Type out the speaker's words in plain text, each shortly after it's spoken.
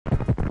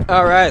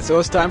Alright, so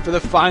it's time for the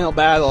final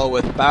battle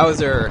with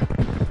Bowser.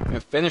 I'm gonna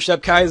finish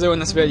up Kaizo in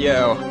this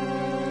video.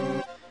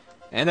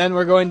 And then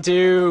we're going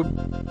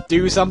to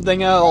do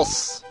something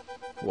else.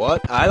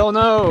 What? I don't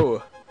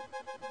know.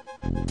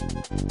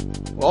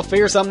 We'll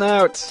figure something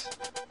out.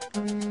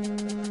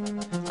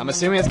 I'm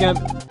assuming it's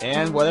gonna...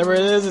 And whatever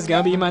it is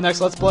gonna be my next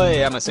Let's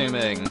Play, I'm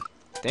assuming.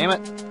 Damn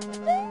it.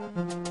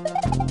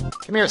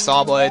 Come here,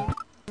 Sawblade.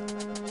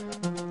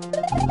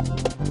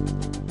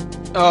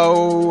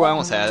 Oh, I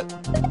almost had it.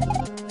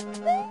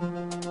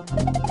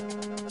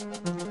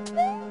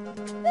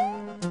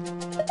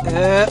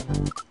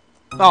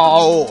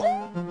 Oh!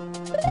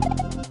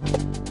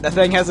 That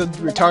thing has a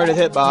retarded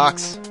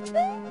hitbox.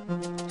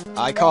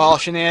 I call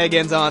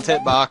shenanigans on its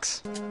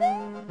hitbox.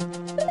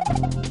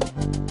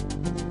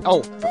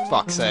 Oh, for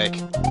fuck's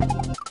sake.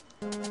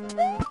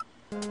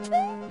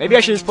 Maybe I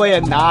should just play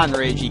a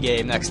non-ragey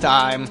game next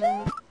time.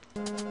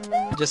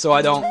 Just so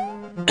I don't...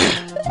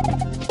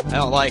 I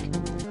don't, like,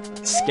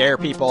 scare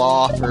people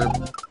off or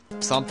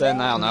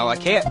something. I don't know. I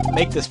can't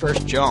make this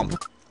first jump.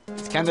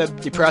 It's kind of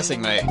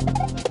depressing me.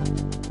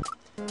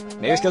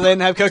 Maybe it's because I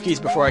didn't have cookies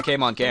before I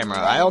came on camera.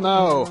 I don't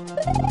know.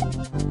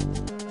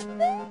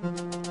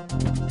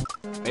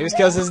 Maybe it's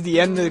because this is the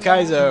end of the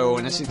Kaizo,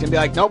 and it's just gonna be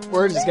like, nope,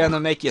 we're just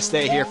gonna make you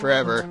stay here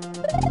forever.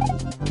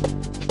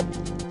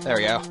 There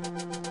we go.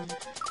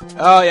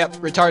 Oh, yep,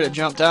 retarded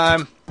jump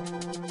time.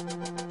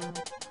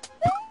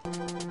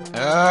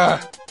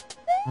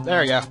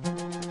 There we go.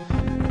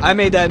 I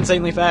made that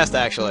insanely fast,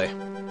 actually.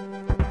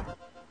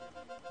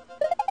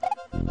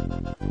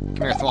 Come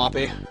here,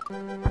 Thwompy.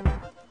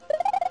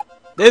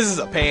 This is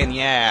a pain in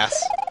the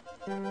ass.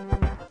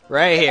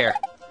 Right here.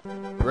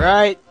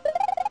 Right.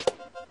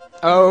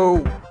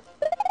 Oh.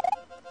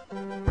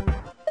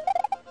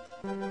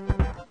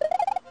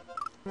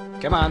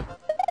 Come on.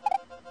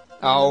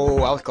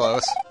 Oh, I was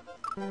close.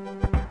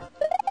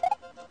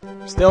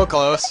 Still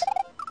close.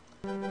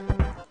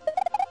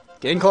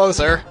 Getting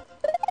closer.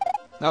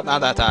 Nope, not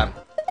that time.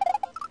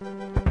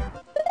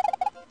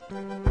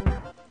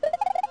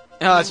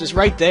 No, it's just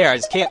right there. I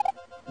just can't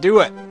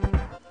do it.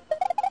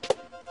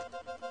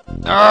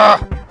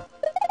 Ugh!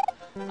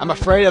 I'm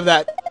afraid of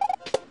that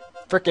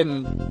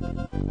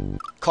frickin'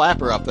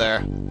 clapper up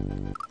there.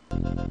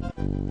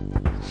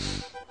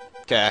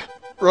 Okay.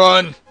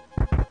 Run!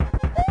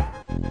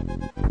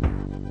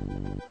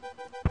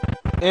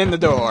 In the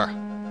door.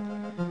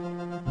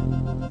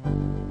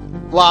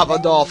 Lava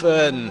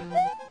dolphin!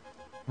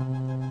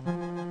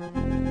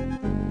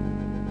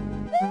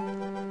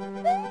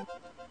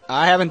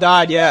 I haven't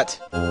died yet.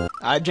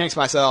 I jinxed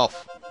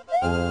myself.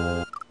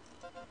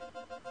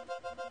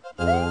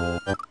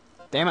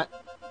 Damn it.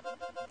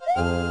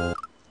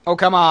 Oh,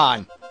 come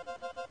on.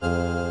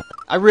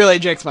 I really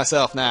jinxed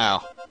myself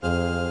now.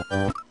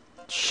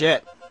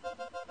 Shit.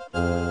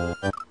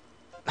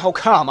 Oh,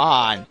 come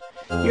on.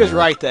 He was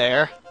right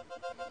there.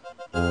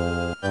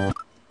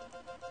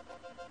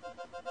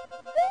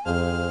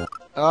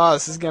 Oh,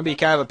 this is gonna be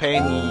kind of a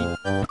pain in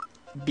the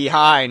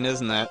behind,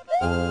 isn't it?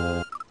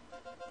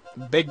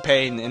 Big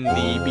pain in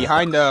the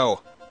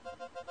behind-o.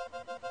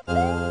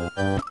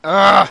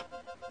 Ugh!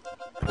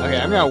 Okay,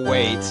 I'm gonna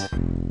wait.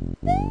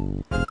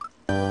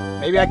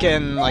 Maybe I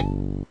can, like,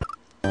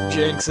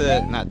 jinx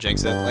it. Not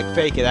jinx it, like,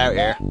 fake it out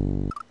here.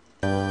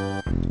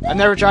 I've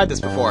never tried this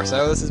before,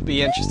 so this is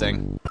be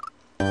interesting.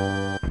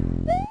 I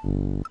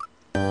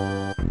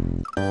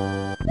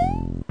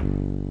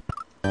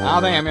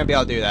don't think I'm gonna be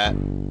able to do that.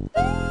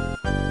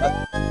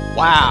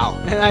 Wow!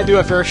 And I do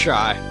it first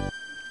try.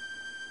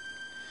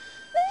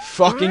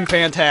 Fucking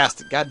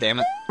fantastic. God damn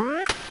it.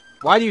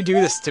 Why do you do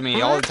this to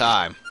me all the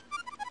time?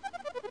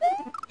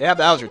 Yep,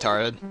 that was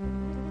retarded.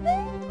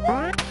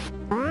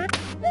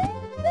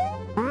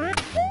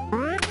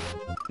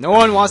 No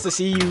one wants to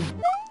see you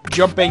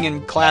jumping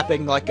and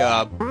clapping like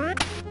a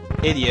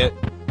idiot.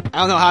 I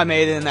don't know how I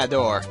made it in that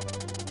door.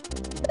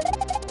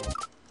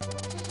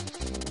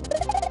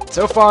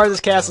 So far, this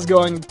castle's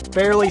going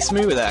fairly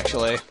smooth,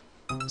 actually.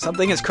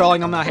 Something is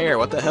crawling on my hair.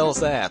 What the hell is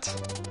that?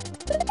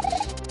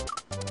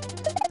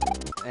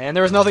 And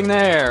there was nothing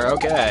there.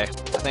 Okay.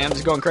 I think I'm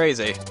just going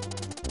crazy.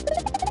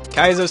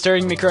 Kaizo's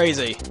turning me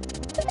crazy.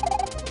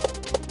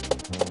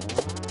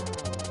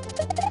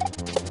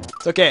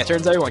 It's okay, it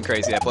turns everyone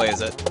crazy that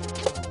plays it.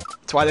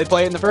 That's why they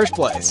play it in the first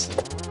place.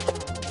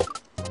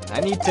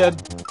 I need to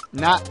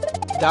not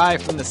die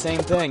from the same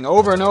thing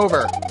over and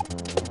over.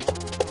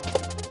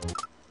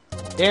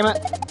 Damn it.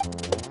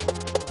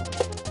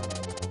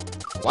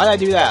 Why did I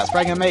do that? I was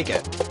probably gonna make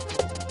it.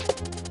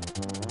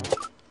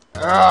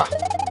 Ugh.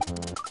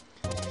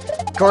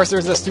 Of course,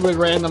 there's a stupid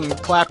random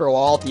clapper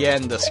wall at the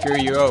end to screw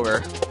you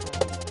over.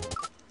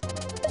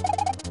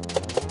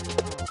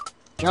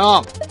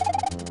 Jump!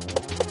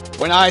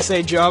 When I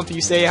say jump, you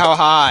say how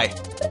high.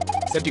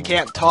 Except you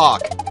can't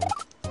talk.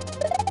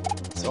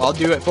 So I'll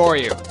do it for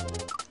you.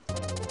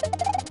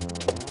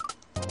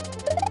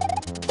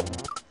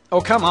 Oh,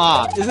 come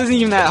on. This isn't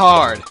even that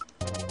hard.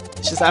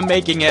 It's just I'm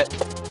making it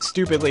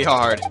stupidly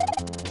hard.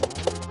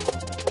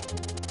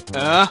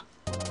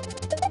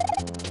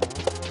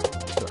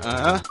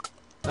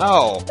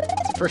 No.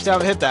 It's the first time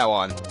I've hit that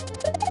one.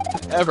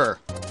 Ever.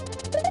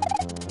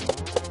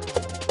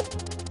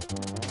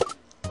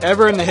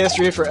 Ever in the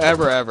history of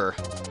forever, ever.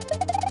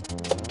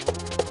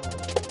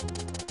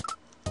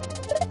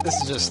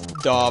 This is just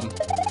dumb.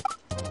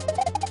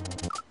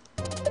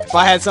 If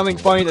I had something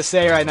funny to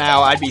say right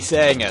now, I'd be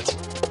saying it.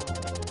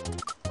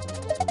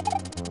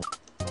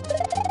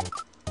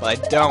 But I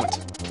don't.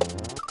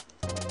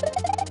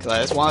 Because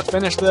I just want to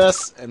finish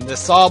this, and this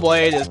saw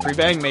blade is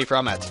preventing me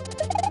from it.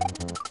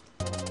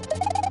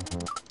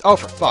 Oh,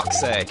 for fuck's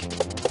sake.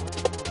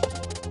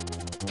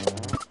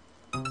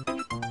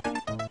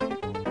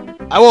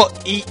 I will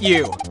eat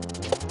you.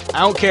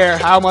 I don't care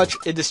how much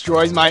it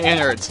destroys my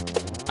innards.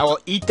 I will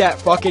eat that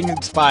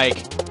fucking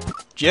spike.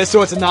 Just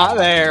so it's not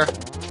there.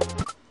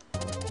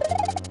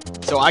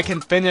 So I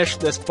can finish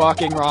this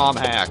fucking ROM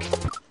hack.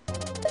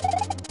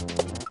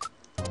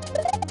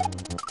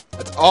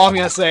 That's all I'm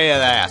gonna say to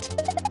that.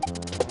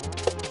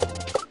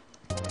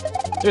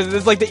 This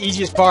is like the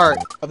easiest part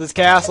of this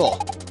castle.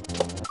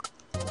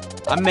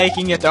 I'm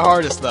making it the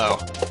hardest though.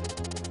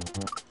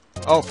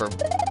 Oh, for...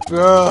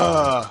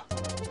 Ugh.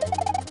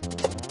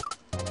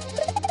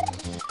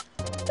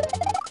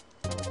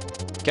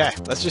 Okay,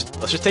 let's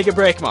just take a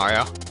break,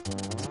 Mario.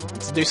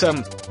 Let's do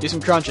some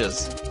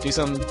crunches. Do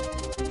some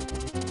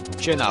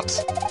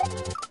chin-ups.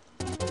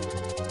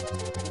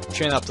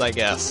 Chin-ups, I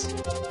guess.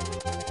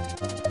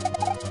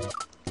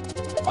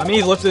 I mean,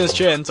 he's lifting his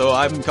chin, so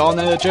I'm calling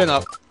it a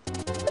chin-up.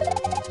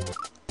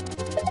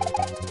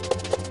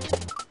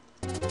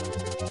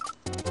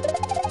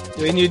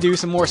 Do we need to do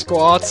some more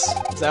squats?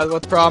 Is that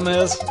what the problem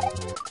is?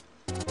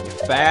 You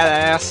fat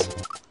ass.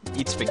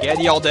 Eat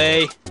spaghetti all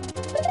day.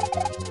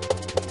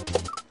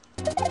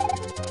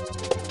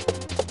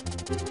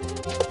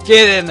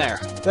 Get in there.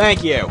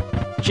 Thank you.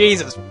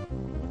 Jesus.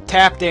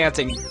 Tap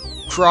dancing.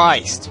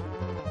 Christ.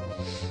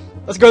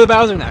 Let's go to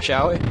Bowser now,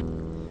 shall we?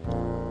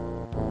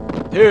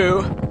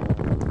 Who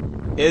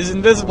is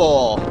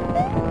invisible?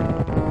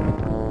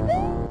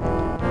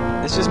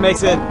 This just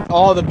makes it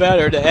all the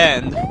better to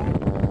end. You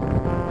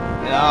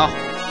know?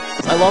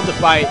 'Cause I love to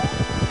fight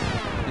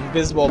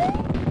invisible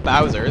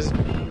Bowsers.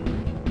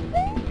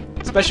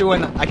 Especially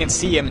when I can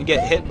see him and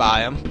get hit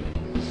by him.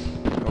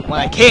 Or when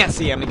I can't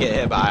see him and get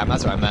hit by him,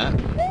 that's what I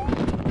meant.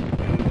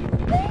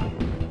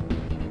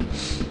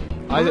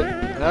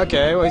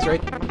 Okay, well he's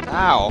right...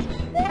 Ow.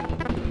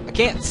 I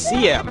can't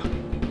see him.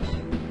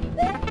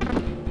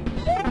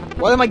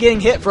 What am I getting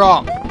hit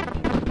from?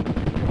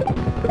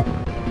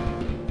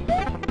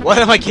 What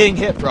am I getting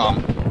hit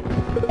from?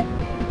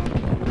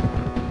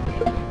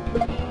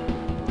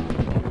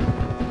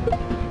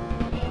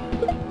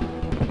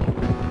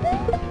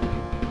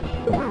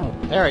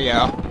 There we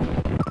go.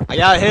 I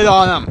got a hit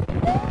on him.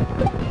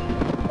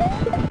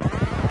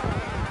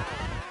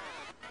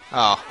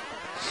 Oh.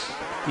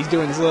 He's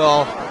doing his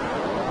little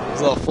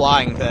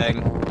flying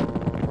thing.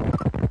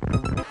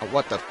 Oh,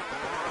 what the...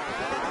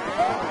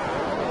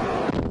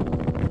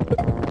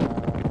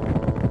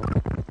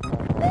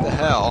 What the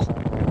hell?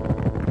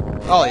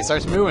 Oh, he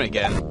starts moving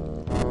again.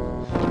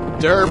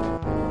 Derp.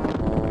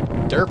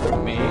 Derp with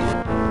me.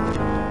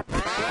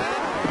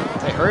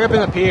 Hey, hurry up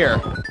and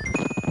appear.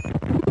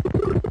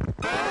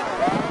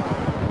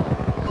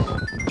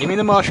 Give me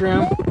the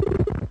mushroom.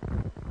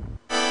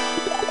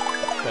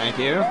 Thank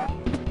you.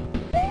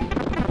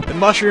 The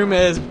mushroom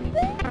is,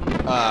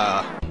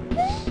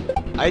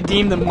 I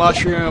deem the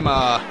mushroom,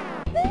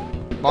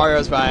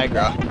 Mario's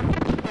Viagra.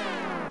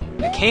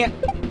 I can't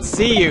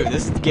see you,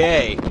 this is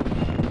gay.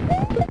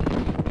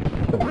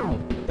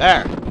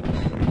 There.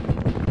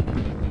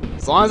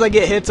 As long as I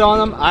get hits on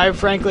them, I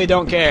frankly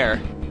don't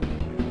care.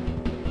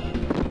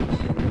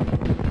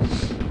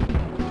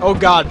 Oh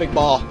god, big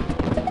ball.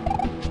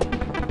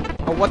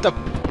 Oh, what the...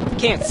 I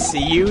can't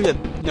see you to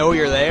know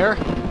you're there.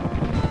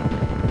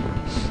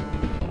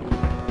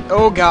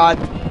 Oh god,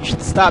 you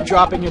should stop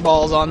dropping your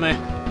balls on me.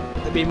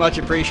 That'd be much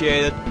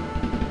appreciated.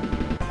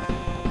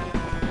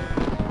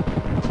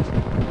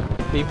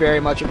 Be very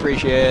much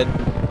appreciated.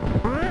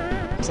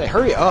 Say,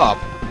 hurry up.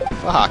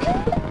 Fuck.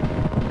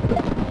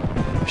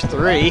 There's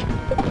 3.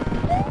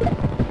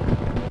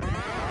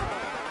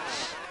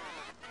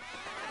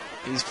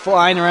 He's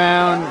flying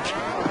around.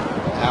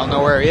 I don't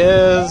know where he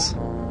is.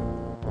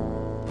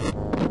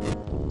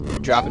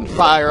 Dropping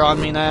fire on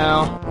me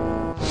now.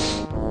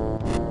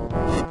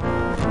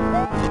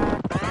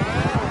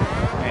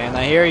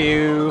 I hear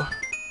you.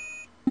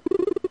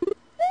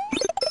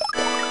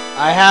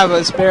 I have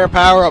a spare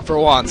power-up for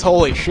once.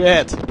 Holy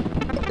shit.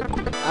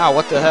 Ow,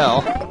 what the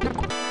hell?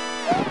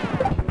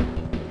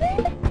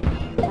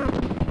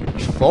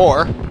 There's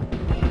 4.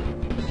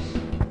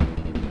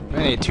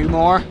 I need 2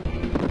 more.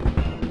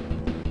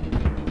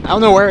 I don't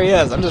know where he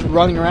is. I'm just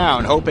running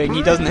around, hoping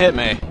he doesn't hit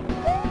me.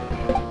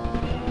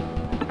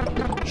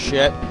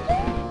 Shit.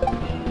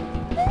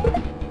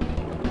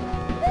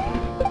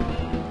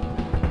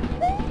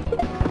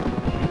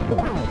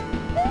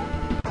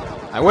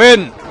 I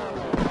win!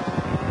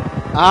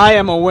 I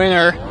am a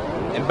winner,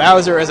 and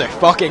Bowser is a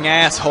fucking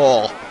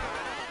asshole.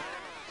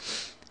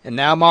 And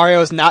now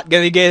Mario's not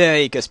gonna get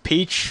any, because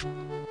Peach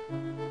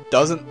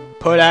doesn't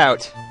put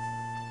out.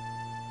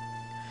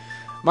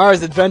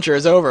 Mario's adventure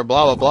is over,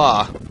 blah blah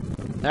blah.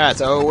 Alright,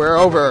 so we're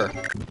over.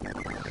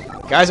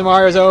 Kaizo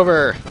Mario's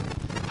over.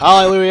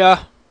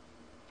 Hallelujah.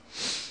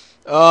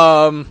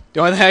 The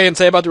only thing I can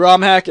say about the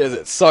ROM hack is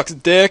it sucks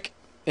dick,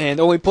 and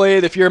only play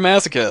it if you're a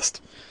masochist.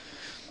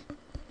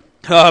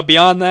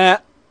 Beyond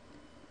that,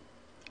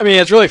 I mean,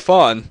 it's really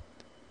fun.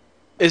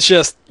 It's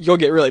just, you'll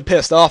get really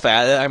pissed off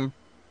at it, I'm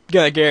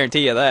gonna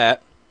guarantee you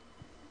that.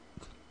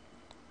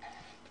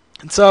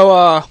 And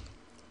so,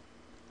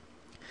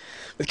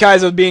 with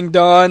Kaizo being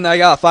done, I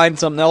gotta find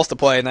something else to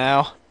play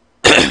now.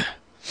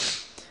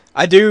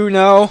 I do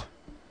know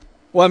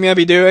what I'm gonna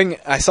be doing.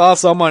 I saw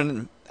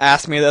someone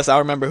ask me this, I don't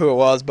remember who it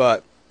was,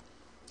 but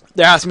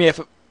they asked me if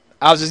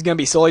I was just gonna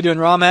be solely doing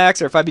ROM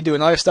hacks, or if I'd be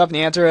doing other stuff, and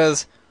the answer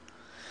is,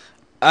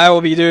 I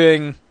will be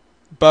doing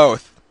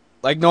both.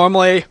 Like,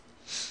 normally,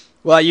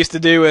 what I used to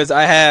do is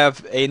I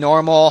have a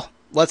normal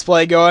Let's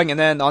Play going, and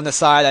then on the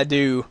side I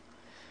do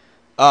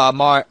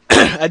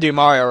I do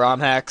Mario ROM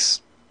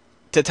hacks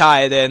to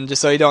tie it in,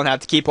 just so you don't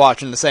have to keep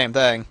watching the same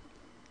thing.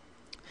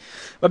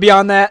 But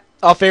beyond that,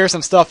 I'll figure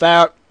some stuff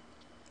out.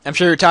 I'm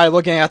sure you're tired of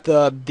looking at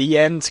the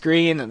end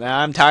screen, and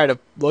I'm tired of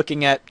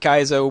looking at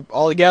Kaizo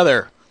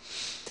altogether.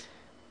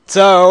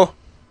 So,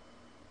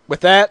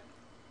 with that,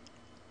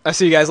 I'll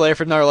see you guys later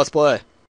for another Let's Play.